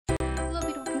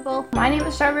people. My name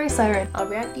is Strawberry Siren. I'm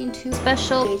reacting to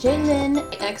special JJ Lin,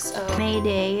 XO,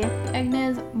 Mayday,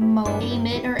 Agnez, Mo,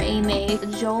 Amit or Ame,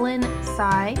 Jolin,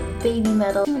 Psy, Baby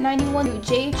Metal, 291,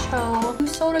 J Cho,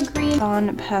 Soda Green,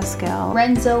 Don Pascal,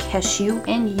 Renzo, Keshu,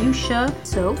 and Yusha.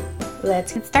 So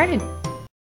let's get started.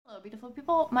 Hello beautiful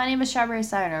people, my name is Strawberry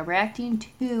Siren. I'm reacting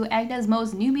to Agnez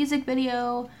Mo's new music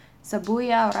video,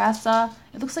 Sebuah Rasa.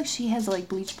 It looks like she has like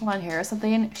bleach blonde hair or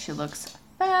something. She looks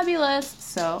fabulous.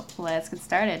 So let's get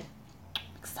started. I'm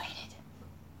excited.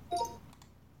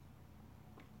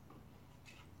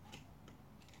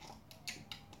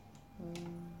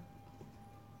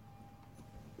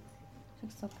 She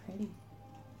looks so pretty.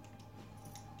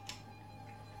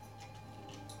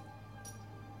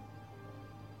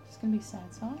 It's gonna be a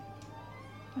sad song.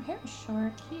 Her hair is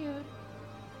short, cute.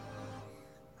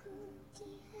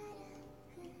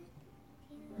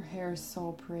 Her hair is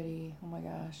so pretty. Oh my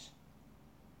gosh.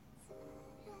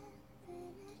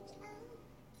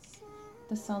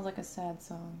 This sounds like a sad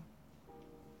song.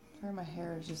 My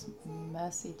hair is just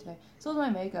messy today. So is my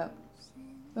makeup.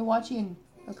 Been watching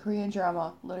a Korean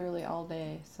drama literally all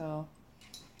day, so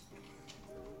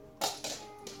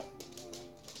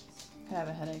I have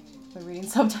a headache. Been reading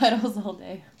subtitles all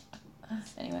day.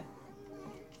 Anyway.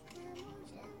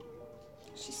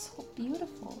 She's so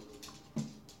beautiful.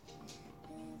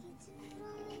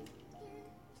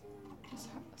 This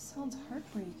sounds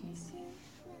heartbreaking.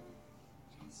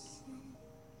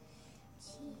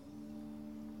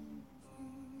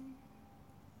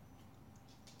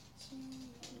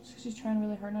 She's trying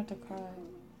really hard not to cry.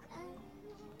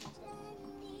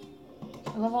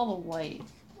 I love all the white.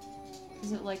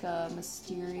 Is it like a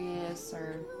mysterious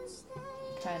or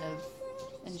kind of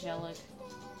angelic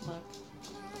look?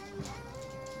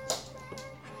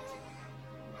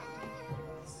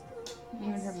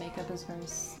 Even her makeup is very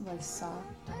like soft.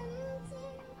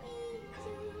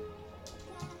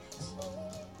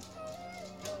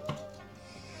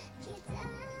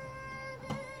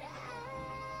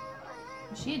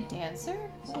 Is she a dancer?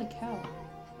 Holy cow.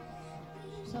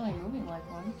 She's not like moving like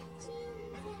one.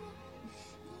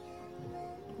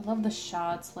 I love the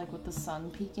shots like with the sun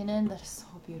peeking in. That is so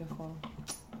beautiful.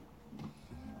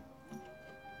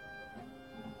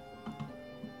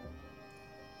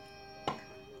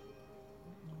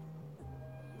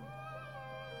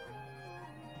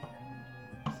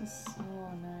 This is so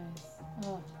nice.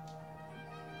 Oh.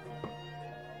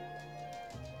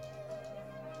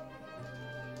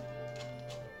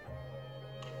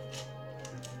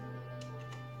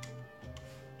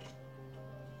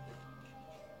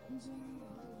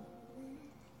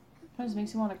 Sometimes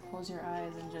makes you want to close your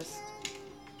eyes and just,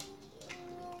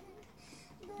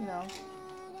 you know,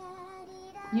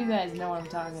 you guys know what I'm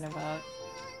talking about.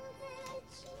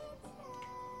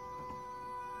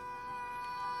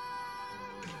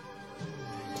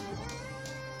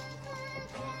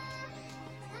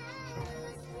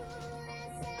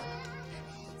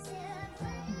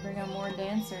 Bring on more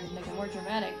dancers, make it more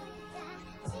dramatic.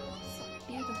 So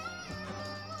beautiful.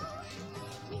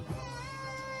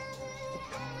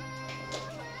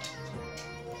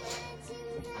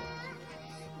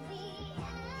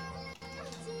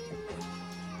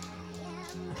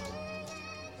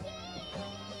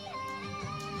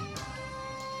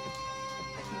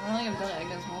 I don't think I've done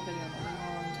Agnez Mo video in a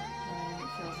long time, it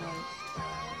feels like.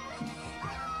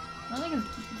 I don't think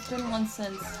it's been one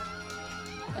since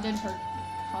I did her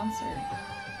concert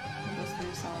with those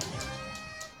 3 songs.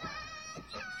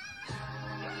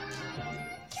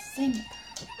 Sing it.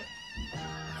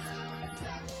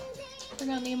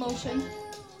 Bring on the emotion.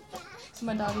 So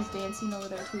my dog is dancing over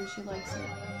there too, she likes it.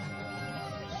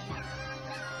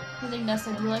 I think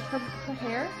Nessa, do you like her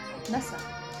hair? Nessa,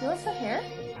 do you like her hair?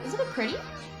 Isn't it pretty?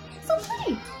 It's so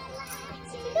pretty!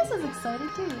 Nessa's excited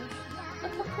too.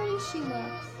 Look how pretty she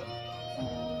looks.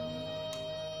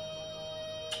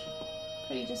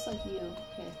 Pretty just like you.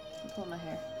 Okay, I'm pulling my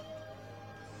hair.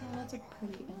 Oh, that's a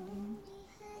pretty ending.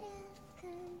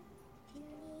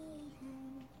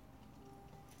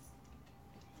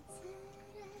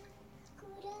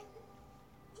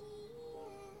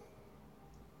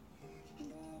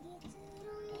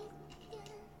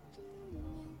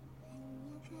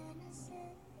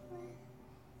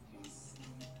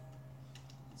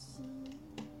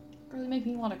 Really make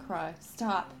me want to cry.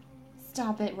 Stop.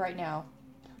 Stop it right now.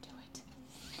 Don't do it.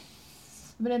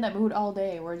 I've been in that mood all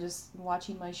day where just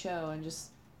watching my show and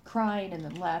just crying and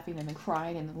then laughing and then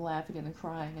crying and then laughing and then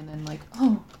crying and then like,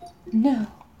 oh no.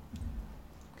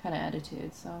 Kind of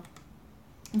attitude, so.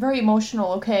 I'm very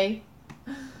emotional, okay?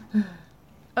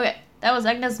 Okay, that was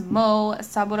Agnez Mo,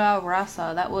 Sebuah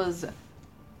Rasa. That was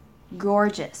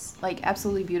gorgeous, like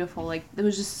absolutely beautiful. Like it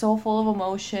was just so full of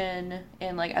emotion,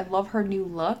 and like I love her new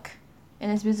look in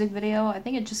this music video. I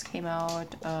think it just came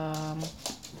out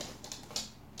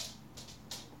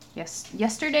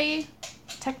yesterday,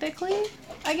 technically,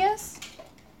 I guess,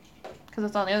 because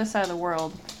it's on the other side of the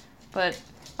world, but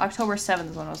October 7th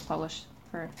is when it was published.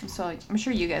 So like, I'm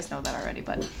sure you guys know that already,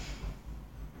 but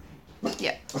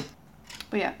yeah.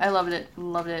 But yeah, I loved it,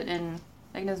 and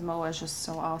Agnez Moa is just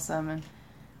so awesome, and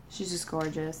she's just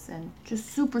gorgeous, and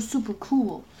just super, super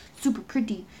cool, super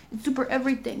pretty, and super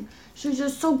everything. She's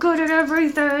just so good at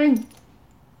everything.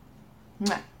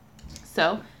 Mwah.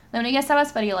 So, let me know you guys thought about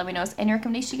this video. Let me know any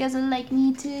recommendations you guys would like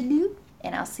me to do,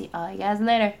 and I'll see all you guys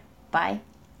later. Bye.